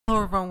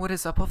Hello everyone, what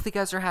is up? Hopefully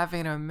you guys are having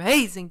an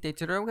amazing day.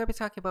 Today we're going to be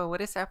talking about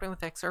what is happening with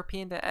XRP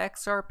in the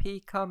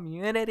XRP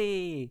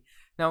community.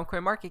 Now on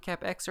CoinMarketCap,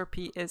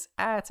 XRP is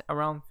at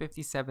around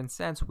 57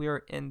 cents. We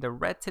are in the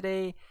red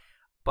today,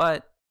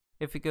 but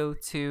if we go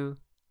to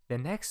the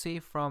next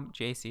tweet from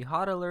JC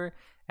Hodler,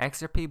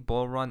 XRP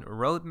Bull Run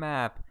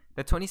Roadmap.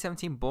 The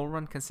 2017 Bull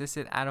Run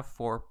consisted out of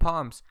 4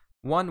 pumps.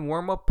 1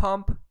 warm-up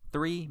pump,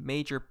 3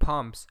 major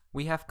pumps.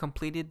 We have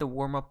completed the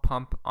warm-up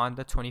pump on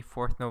the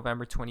 24th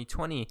November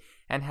 2020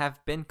 and have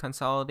been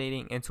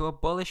consolidating into a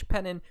bullish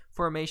pennant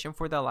formation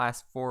for the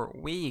last 4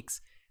 weeks.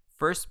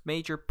 First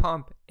major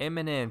pump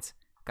imminent.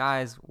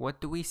 Guys, what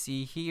do we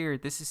see here?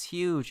 This is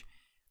huge.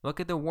 Look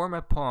at the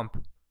warm-up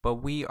pump, but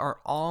we are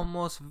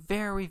almost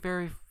very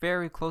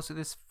close to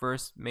this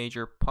first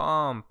major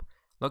pump.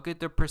 Look at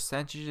the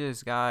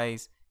percentages,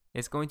 guys.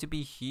 It's going to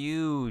be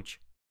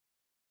huge.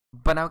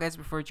 But now guys,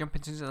 before we jump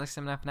into the next,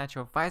 I'm not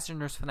financial advisor,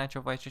 nor financial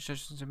advice,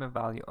 just consumer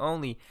value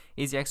only.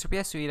 Is the XRP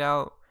as tweet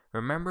out?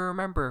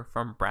 Remember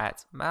from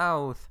Brad's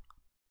mouth.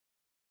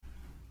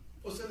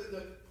 Well, so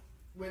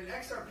when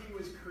XRP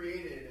was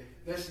created,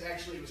 this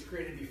actually was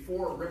created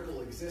before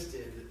Ripple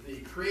existed.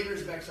 The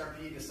creators of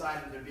XRP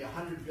decided there'd be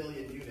 100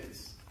 billion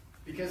units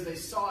because they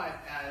saw it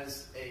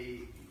as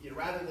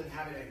rather than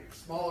having a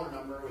smaller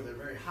number with a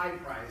very high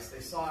price, they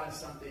saw it as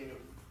something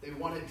they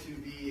wanted to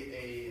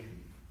be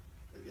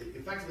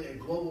effectively a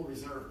global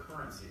reserve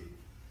currency.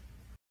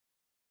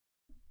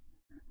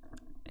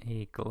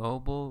 A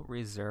global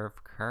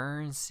reserve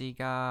currency,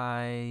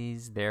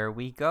 guys. There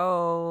we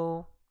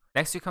go.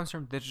 Next one comes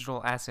from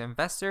Digital Asset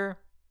Investor.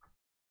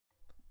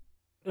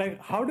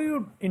 Like, how do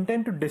you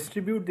intend to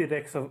distribute the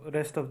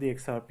rest of the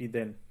XRP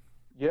then?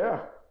 Yeah,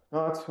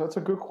 no, that's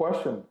a good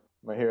question,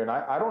 Mahir. And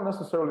I don't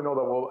necessarily know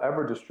that we'll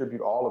ever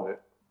distribute all of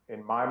it.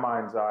 In my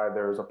mind's eye,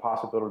 there's a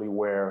possibility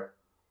where,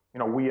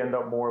 we end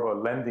up more of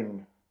a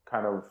lending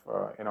kind of,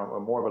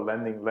 more of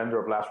a lender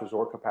of last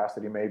resort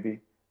capacity, maybe.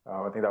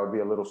 I think that would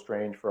be a little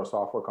strange for a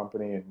software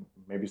company, and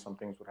maybe some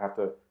things would have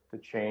to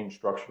change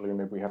structurally.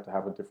 Maybe we have to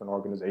have a different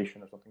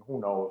organization or something.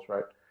 Who knows,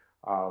 right?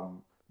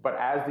 But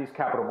as these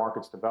capital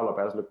markets develop,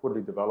 as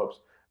liquidity develops,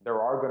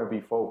 there are going to be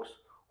folks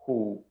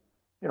who,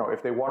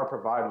 if they want to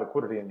provide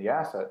liquidity in the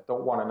asset,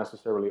 don't want to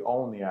necessarily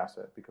own the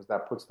asset because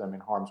that puts them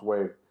in harm's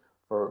way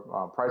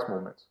for price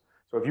movements.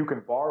 So if you can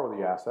borrow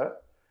the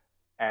asset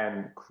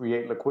and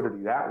create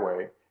liquidity that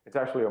way, it's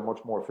actually a much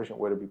more efficient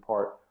way to be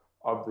part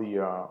of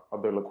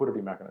the liquidity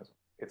mechanism.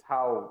 It's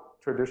how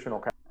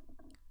traditional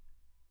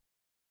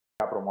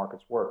capital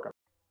markets work.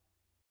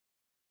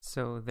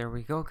 So there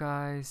we go,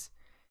 guys.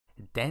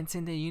 Dance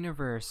in the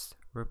universe.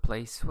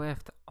 Replace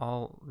Swift.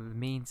 All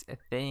means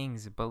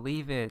things.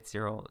 Believe it.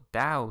 Zero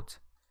doubt.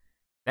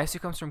 Next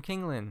comes from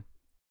Kingland.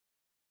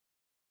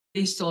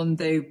 Based on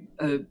their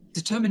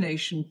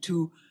determination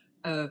to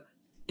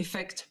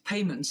effect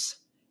payments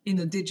in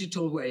a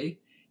digital way,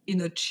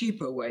 in a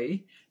cheaper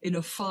way, in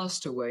a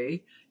faster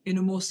way, in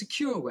a more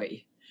secure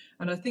way.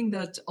 And I think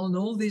that on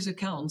all these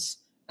accounts,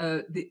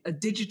 a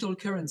digital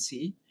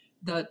currency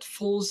that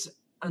falls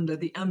under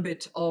the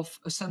ambit of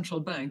a central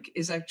bank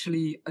is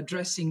actually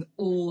addressing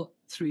all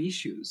 3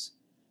 issues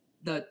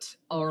that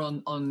are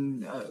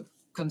on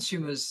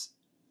consumers'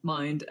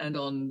 mind and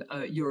on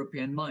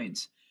European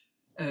minds.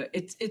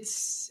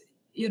 It's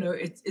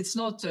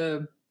not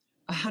a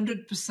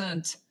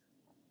 100%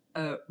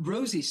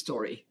 rosy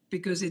story,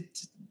 because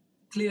it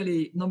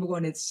clearly, number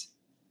one, it's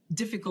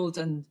difficult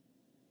and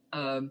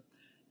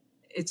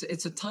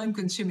it's a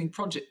time-consuming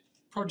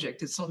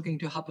project. It's not going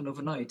to happen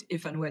overnight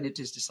if and when it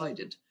is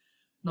decided.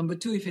 Number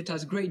two, if it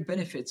has great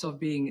benefits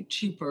of being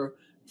cheaper,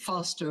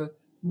 faster,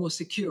 more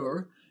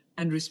secure,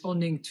 and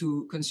responding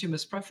to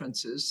consumers'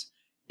 preferences,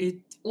 it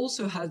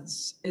also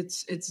has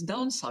its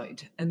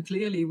downside. And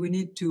clearly, we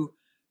need to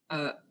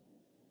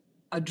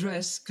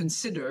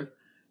consider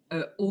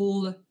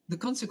all the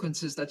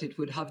consequences that it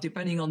would have,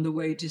 depending on the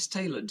way it is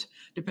tailored,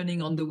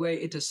 depending on the way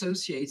it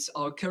associates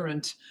our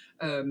current,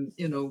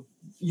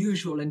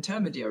 usual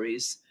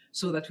intermediaries,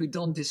 so that we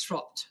don't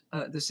disrupt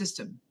the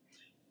system.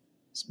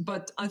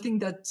 But I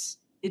think that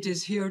it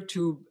is here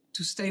to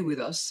stay with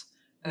us.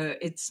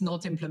 It's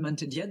not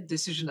implemented yet.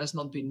 Decision has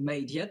not been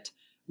made yet.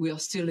 We are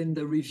still in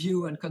the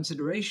review and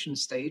consideration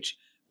stage,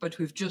 but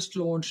we've just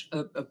launched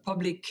a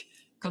public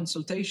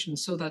consultation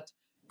so that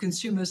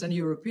consumers and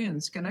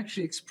Europeans can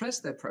actually express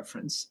their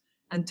preference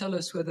and tell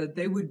us whether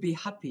they would be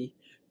happy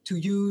to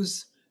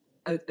use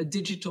a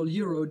digital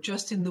euro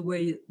just in the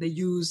way they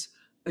use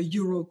a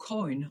euro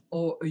coin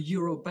or a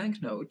euro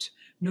banknote,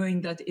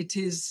 knowing that it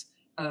is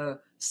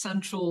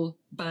central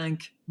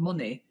bank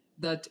money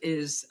that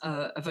is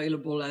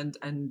available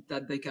and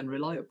that they can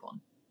rely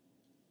upon.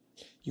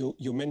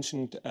 You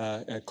mentioned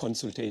a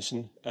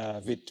consultation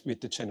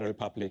with the general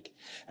public,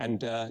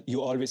 and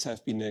you always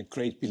have been a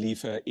great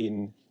believer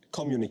in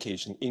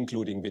communication,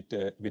 including with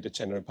the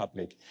general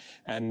public.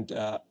 And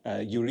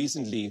you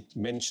recently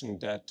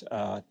mentioned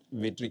that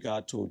with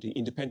regard to the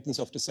independence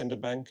of the central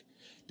bank,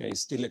 there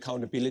is still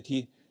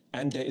accountability,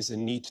 and there is a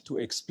need to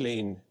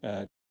explain.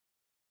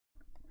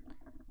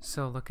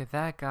 So look at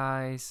that,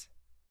 guys.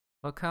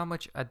 Look how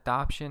much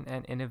adoption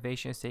and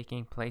innovation is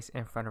taking place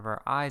in front of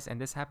our eyes, and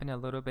this happened a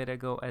little bit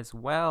ago as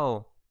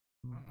well.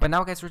 But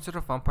now, guys, we're to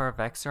the fun part of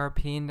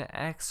XRP and the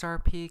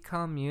XRP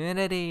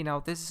community. Now,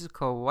 this is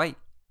quite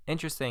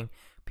interesting.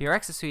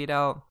 PRX has tweeted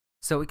out,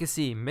 so we can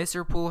see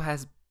Mr. Pool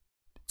has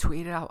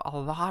tweeted out a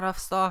lot of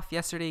stuff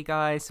yesterday,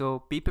 guys,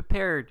 so be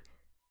prepared.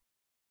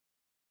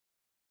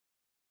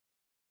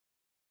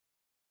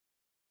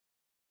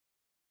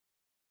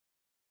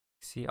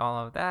 See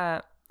all of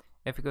that.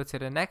 If we go to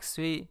the next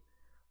tweet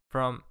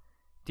from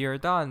Dear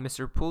Don,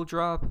 Mr. Pool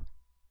Drop.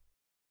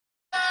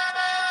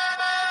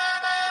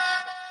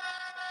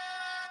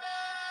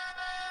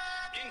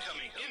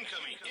 Incoming.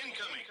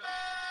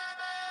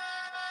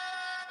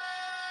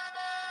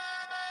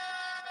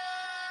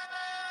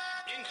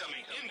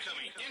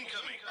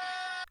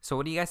 So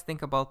what do you guys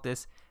think about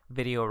this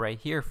video right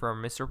here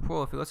from Mr.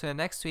 Pool? If we go to the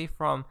next tweet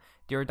from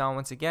Dear Don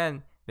once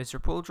again,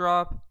 Mr. Pool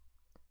Drop.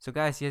 So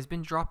guys, he has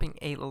been dropping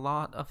a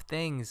lot of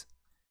things.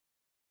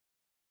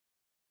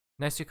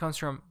 Next tweet comes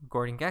from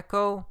Gordon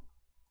Gecko.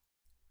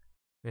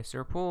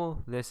 Mr.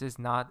 Pool, this is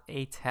not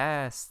a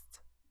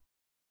test.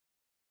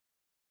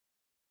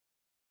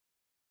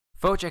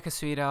 Vojek has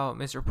tweeted out,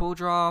 Mr. Pool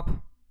Drop.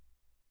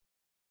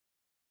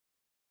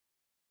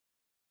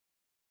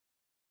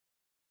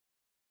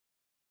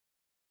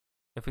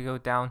 If we go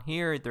down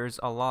here, there's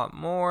a lot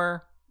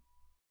more.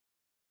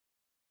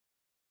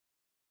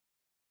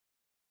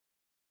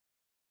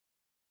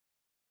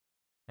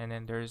 And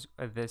then there's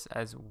this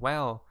as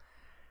well.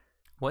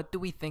 What do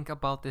we think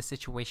about this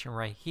situation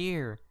right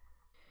here?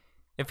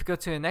 If we go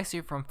to the next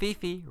tweet from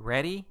Fifi,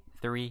 ready?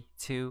 3,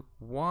 2,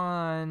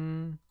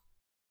 1.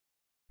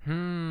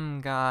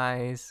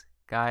 Guys,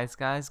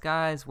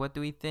 what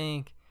do we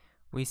think?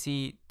 We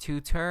see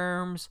two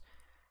terms.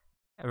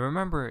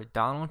 Remember,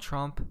 Donald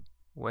Trump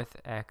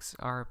with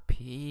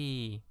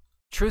XRP.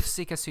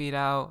 Truthseek has tweeted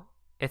out,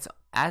 it's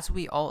as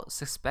we all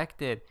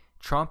suspected,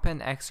 Trump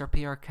and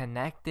XRP are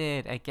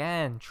connected.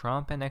 Again,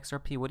 Trump and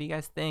XRP, what do you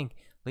guys think?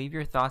 Leave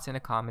your thoughts in the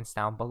comments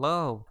down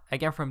below.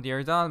 Again, from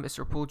Dear Don,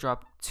 Mr. Pool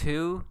dropped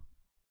 2.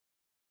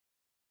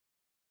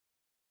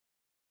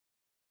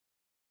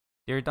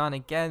 Dear Don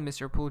again,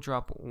 Mr. Pool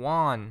dropped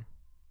 1.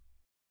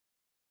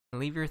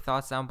 Leave your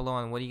thoughts down below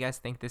on what do you guys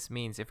think this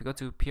means. If we go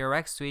to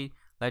PRX tweet,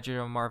 Legend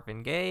of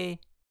Marvin Gaye.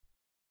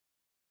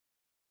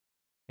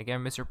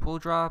 Again, Mr. Pool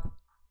drop.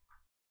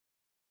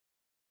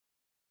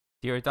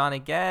 Dear Don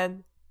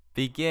again.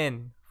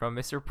 Begin from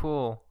Mr.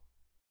 Pool.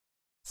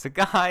 So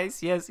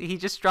guys, yes, he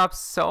just dropped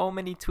so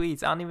many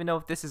tweets. I don't even know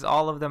if this is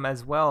all of them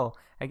as well.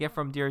 Again,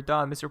 from Dear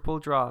Don, Mr. Pool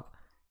drop.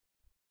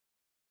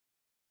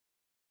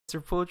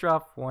 Mr. Pool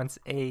drop once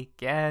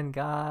again,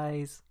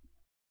 guys.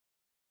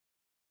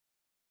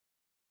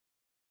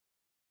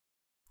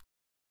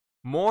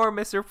 More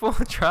Mr. Pool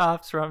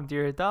drops from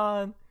Dear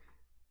Don.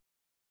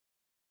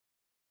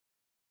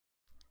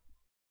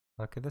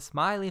 Look at the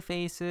smiley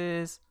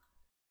faces.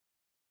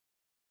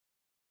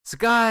 So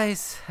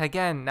guys,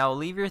 again, now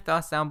leave your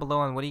thoughts down below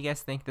on what do you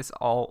guys think this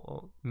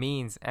all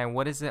means and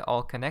what is it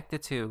all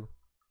connected to.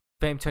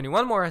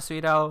 Fame21 more has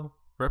tweeted out,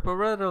 Ripple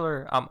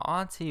Riddler, I'm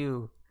on to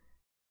you.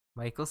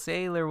 Michael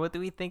Saylor, what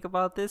do we think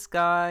about this,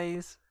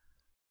 guys?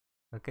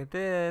 Look at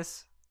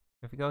this.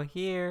 If we go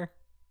here.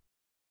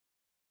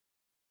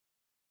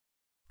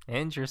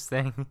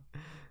 Interesting.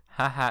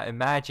 Haha,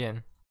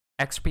 imagine.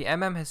 XRP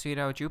has tweeted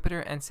out,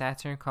 Jupiter and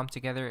Saturn come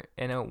together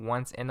in a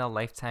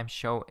once-in-a-lifetime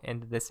show in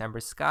the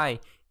December sky.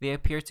 They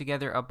appear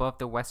together above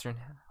the western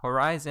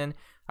horizon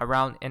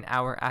around an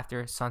hour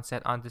after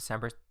sunset on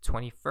December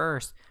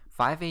 21st.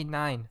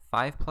 589,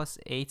 5 plus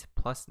 8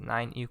 plus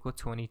 9 equal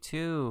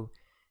 22.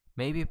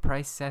 Maybe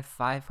price set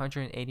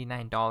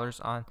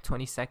 $589 on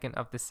 22nd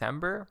of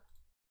December?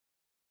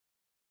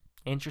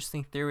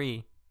 Interesting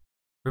theory.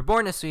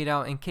 Reborn has tweeted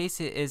out, in case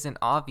it isn't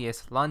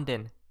obvious,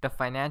 London, the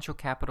financial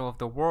capital of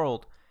the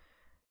world,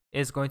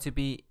 is going to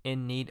be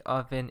in need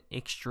of an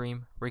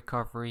extreme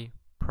recovery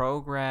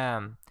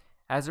program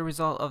as a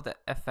result of the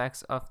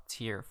effects of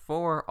Tier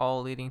 4,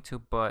 all leading to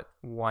but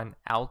one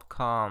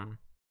outcome.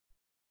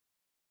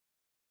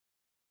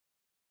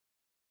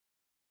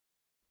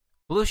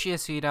 Blushi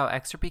has tweeted out,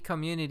 XRP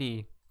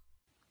community.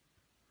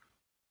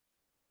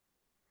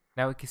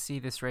 Now we can see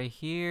this right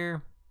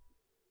here.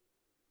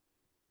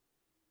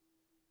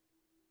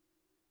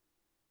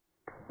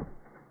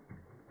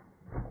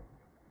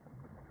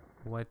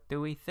 What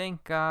do we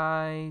think,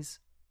 guys?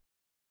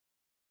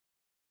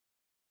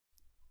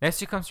 Next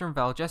tweet comes from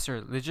Val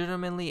Jesser.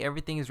 Legitimately,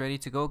 everything is ready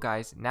to go,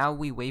 guys. Now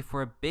we wait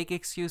for a big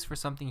excuse for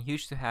something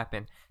huge to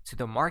happen to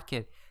the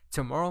market.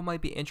 Tomorrow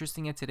might be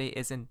interesting and today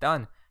isn't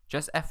done.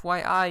 Just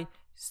FYI,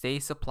 stay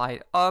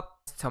supplied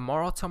up.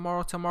 Tomorrow,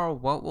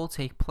 what will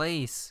take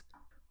place?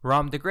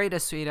 Rom the Great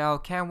has tweeted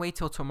out, can't wait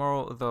till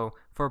tomorrow though,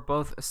 for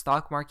both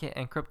stock market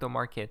and crypto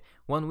market.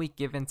 1 week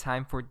given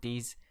time for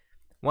these.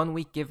 1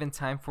 week given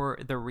time for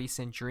the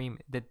recent dream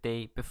the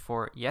day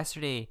before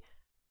yesterday.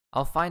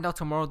 I'll find out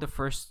tomorrow the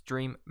first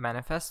dream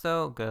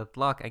manifesto. Good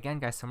luck. Again,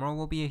 guys, tomorrow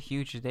will be a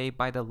huge day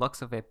by the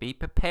looks of it. Be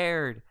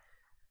prepared.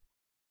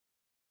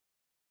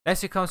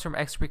 Next it comes from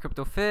XRP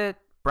Crypto Fit.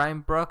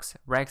 Brian Brooks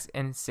wrecks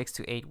in 6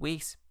 to 8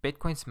 weeks.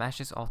 Bitcoin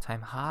smashes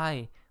all-time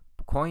high.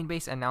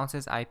 Coinbase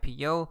announces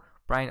IPO.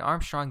 Brian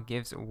Armstrong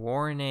gives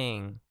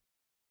warning.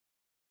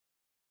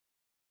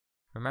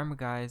 Remember,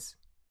 guys,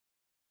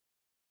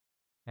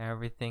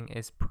 everything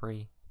is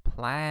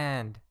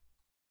pre-planned.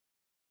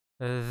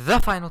 The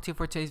final tip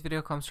for today's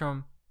video comes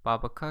from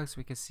Baba Cooks.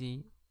 We can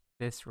see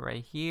this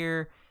right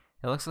here.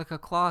 It looks like a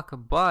clock,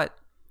 but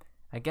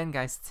again,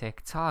 guys,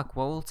 TikTok,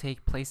 what will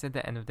take place at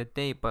the end of the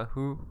day, but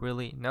who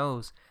really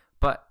knows?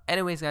 But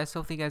anyways, guys,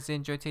 hopefully you guys did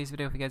enjoy today's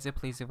video. If you guys did,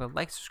 please leave a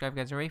like, subscribe,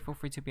 guys, and feel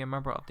free to be a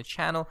member of the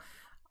channel.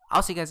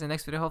 I'll see you guys in the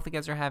next video. Hopefully you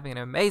guys are having an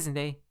amazing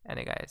day,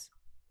 and guys,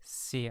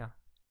 see ya.